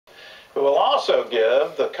who will also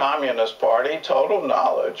give the Communist Party total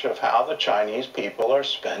knowledge of how the Chinese people are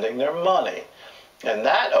spending their money. And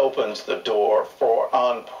that opens the door for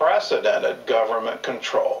unprecedented government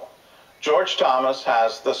control. George Thomas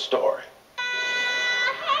has the story.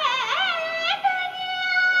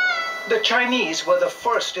 The Chinese were the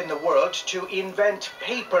first in the world to invent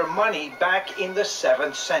paper money back in the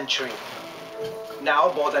 7th century.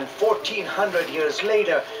 Now, more than 1,400 years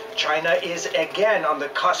later, China is again on the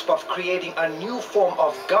cusp of creating a new form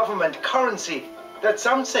of government currency that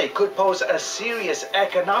some say could pose a serious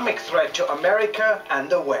economic threat to America and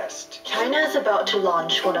the West. China is about to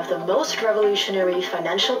launch one of the most revolutionary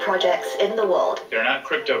financial projects in the world. They're not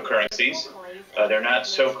cryptocurrencies. They're not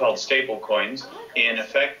so-called stable coins. In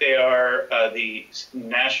effect, they are the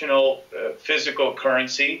national physical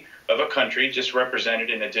currency of a country, just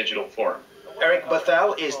represented in a digital form. Eric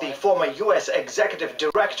Bethel is the former U.S. executive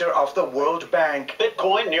director of the World Bank.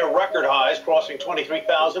 Bitcoin near record highs, crossing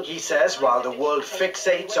 23,000. He says while the world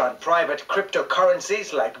fixates on private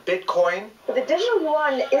cryptocurrencies like Bitcoin, but the digital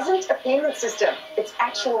yuan isn't a payment system, it's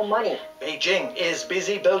actual money. Beijing is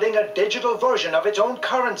busy building a digital version of its own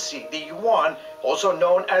currency, the yuan, also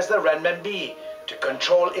known as the renminbi, to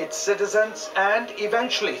control its citizens and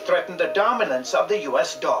eventually threaten the dominance of the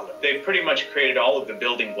U.S. dollar. They've pretty much created all of the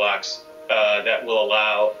building blocks that will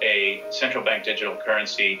allow a central bank digital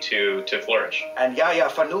currency to flourish. And Yahya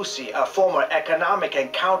Fanusi, a former economic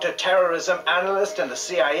and counterterrorism analyst in the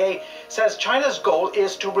CIA, says China's goal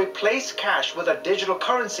is to replace cash with a digital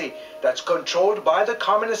currency that's controlled by the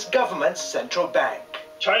communist government's central bank.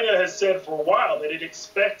 China has said for a while that it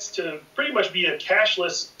expects to pretty much be a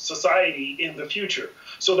cashless society in the future.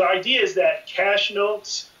 So the idea is that cash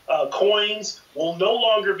notes, coins will no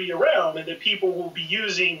longer be around, and that people will be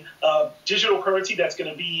using digital currency that's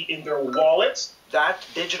going to be in their wallets. That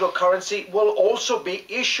digital currency will also be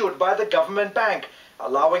issued by the government bank,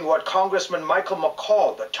 allowing what Congressman Michael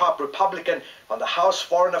McCall, the top Republican on the House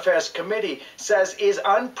Foreign Affairs Committee, says is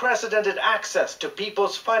unprecedented access to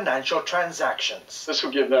people's financial transactions. This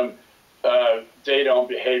will give them data on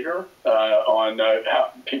behavior, on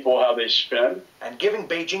how they spend. And giving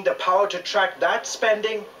Beijing the power to track that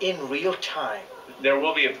spending in real time. There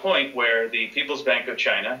will be a point where the People's Bank of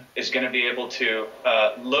China is going to be able to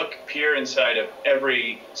peer inside of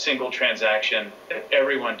every single transaction that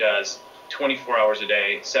everyone does 24 hours a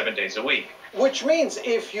day, 7 days a week. Which means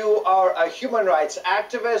if you are a human rights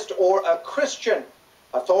activist or a Christian,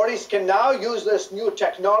 authorities can now use this new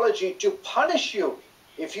technology to punish you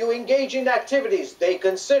if you engage in activities they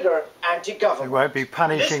consider anti-government. They won't be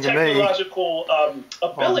punishing this technological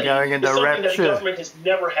ability is something that the government has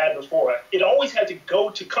never had before. It always had to go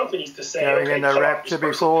to companies to say, going okay, into rapture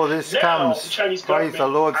before this comes. The Chinese Praise the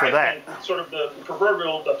Lord for that. Sort of the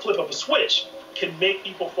proverbial flip of a switch can make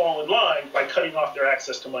people fall in line by cutting off their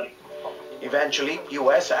access to money. Eventually,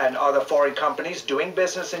 U.S. and other foreign companies doing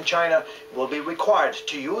business in China will be required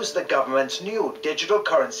to use the government's new digital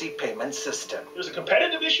currency payment system. There's a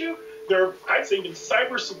competitive issue. There are, I'd say, even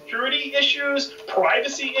cybersecurity issues,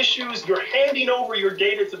 privacy issues. You're handing over your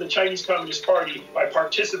data to the Chinese Communist Party by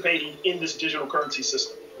participating in this digital currency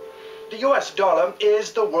system. The U.S. dollar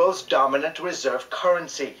is the world's dominant reserve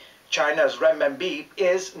currency. China's renminbi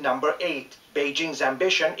is number 8. Beijing's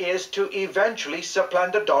ambition is to eventually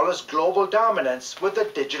supplant the dollar's global dominance with the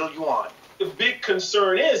digital yuan. The big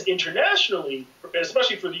concern is internationally,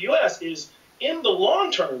 especially for the U.S., is in the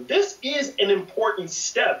long term, this is an important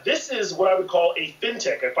step. This is what I would call a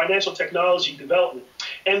fintech, a financial technology development.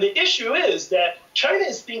 And the issue is that China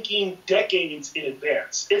is thinking decades in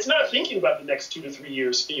advance. It's not thinking about the next 2 to 3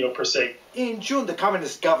 years, per se. In June, the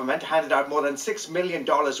communist government handed out more than $6 million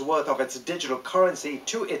worth of its digital currency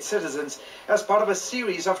to its citizens as part of a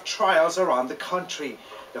series of trials around the country.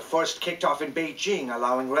 The first kicked off in Beijing,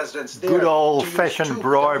 allowing residents there good old-fashioned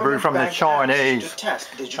bribery from the Chinese.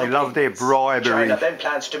 They love their bribery. China then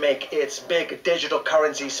plans to make its big digital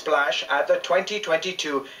currency splash at the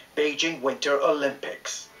 2022 Beijing Winter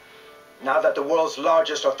Olympics. Now that the world's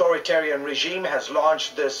largest authoritarian regime has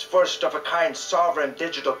launched this first-of-a-kind sovereign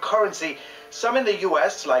digital currency, some in the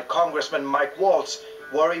U.S., like Congressman Mike Waltz,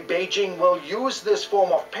 worry Beijing will use this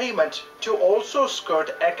form of payment to also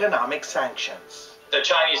skirt economic sanctions. The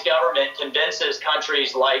Chinese government convinces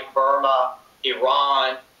countries like Burma,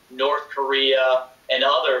 Iran, North Korea, and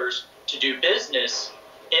others to do business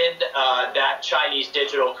in that Chinese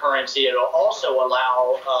digital currency. It will also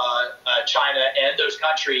allow China and those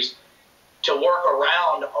countries to work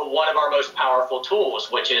around one of our most powerful tools,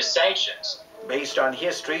 which is sanctions. Based on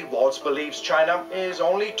history, Waltz believes China is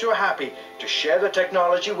only too happy to share the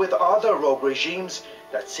technology with other rogue regimes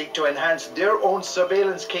that seek to enhance their own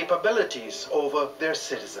surveillance capabilities over their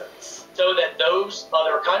citizens. So that those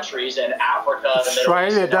other countries in Africa, the Middle East,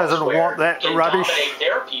 Australia and doesn't elsewhere want that can rubbish. dominate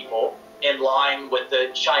their people in line with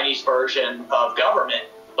the Chinese version of government.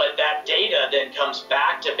 But that data then comes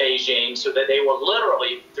back to Beijing so that they will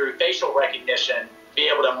literally, through facial recognition, be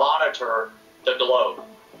able to monitor the globe.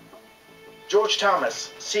 George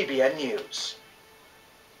Thomas, CBN News.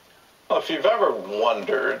 Well, if you've ever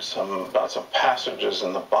wondered about some passages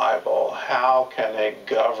in the Bible, how can a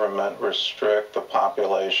government restrict the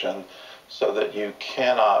population so that you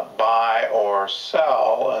cannot buy or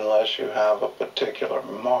sell unless you have a particular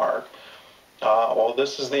mark? Well,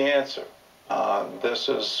 this is the answer.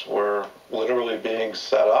 We're literally being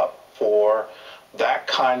set up for that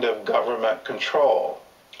kind of government control.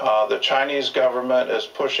 The Chinese government is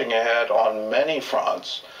pushing ahead on many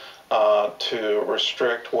fronts to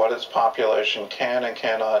restrict what its population can and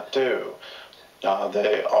cannot do.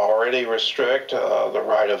 They already restrict the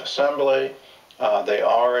right of assembly. They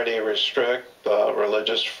already restrict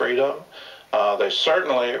religious freedom. They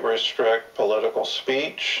certainly restrict political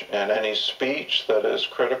speech and any speech that is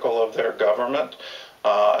critical of their government.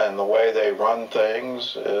 And the way they run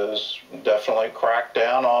things is definitely cracked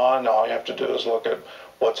down on. All you have to do is look at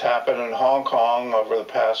what's happened in Hong Kong over the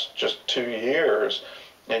past just 2 years,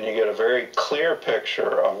 and you get a very clear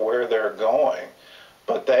picture of where they're going.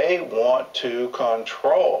 But they want to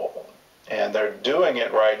control, and they're doing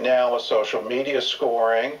it right now with social media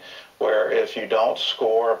scoring, where if you don't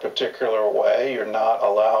score a particular way, you're not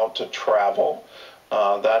allowed to travel.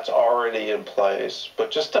 That's already in place.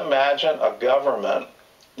 But just imagine a government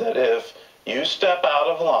that if you step out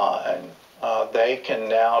of line, they can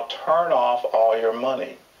now turn off all your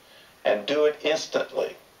money and do it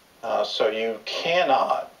instantly. So you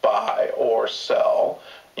cannot buy or sell.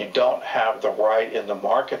 You don't have the right in the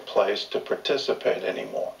marketplace to participate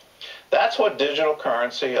anymore. That's what digital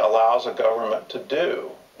currency allows a government to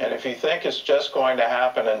do. And if you think it's just going to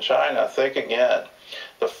happen in China, think again.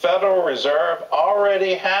 The Federal Reserve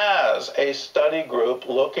already has a study group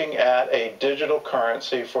looking at a digital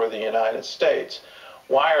currency for the United States.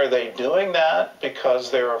 Why are they doing that? Because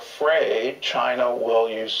they're afraid China will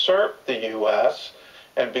usurp the U.S.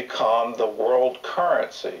 and become the world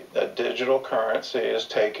currency. The digital currency is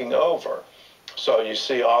taking over. So you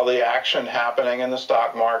see all the action happening in the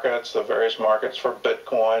stock markets, the various markets for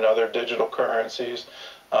Bitcoin, other digital currencies,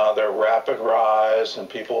 their rapid rise, and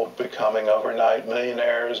people becoming overnight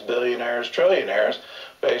millionaires, billionaires, trillionaires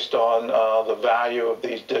based on the value of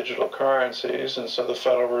these digital currencies. And so the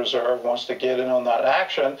Federal Reserve wants to get in on that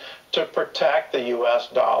action to protect the U.S.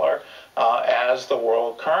 dollar as the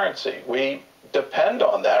world currency. We depend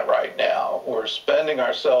on that right now. We're spending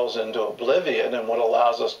ourselves into oblivion, and what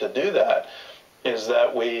allows us to do that is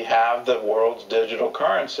that we have the world's digital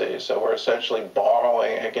currency. So we're essentially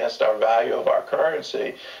borrowing against our value of our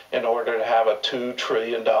currency in order to have a $2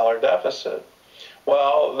 trillion deficit.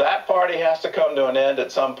 Well, that party has to come to an end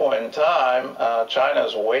at some point in time.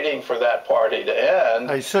 China's waiting for that party to end.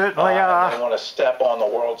 They certainly are. They want to step on the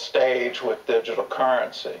world stage with digital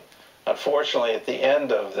currency. Unfortunately, at the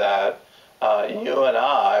end of that, you and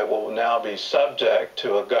I will now be subject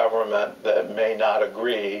to a government that may not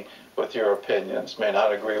agree with your opinions, may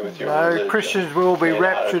not agree with your religion. Christians will be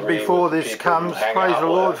raptured before this comes. Praise the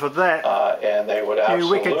Lord for that. And they would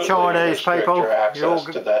absolutely you wicked Chinese restrict people, your access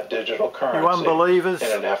to that digital currency, you unbelievers,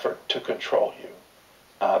 in an effort to control you.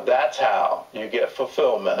 That's how you get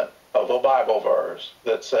fulfillment of a Bible verse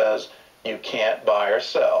that says you can't buy or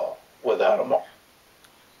sell without a mark.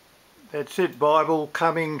 That's it, Bible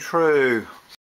coming true.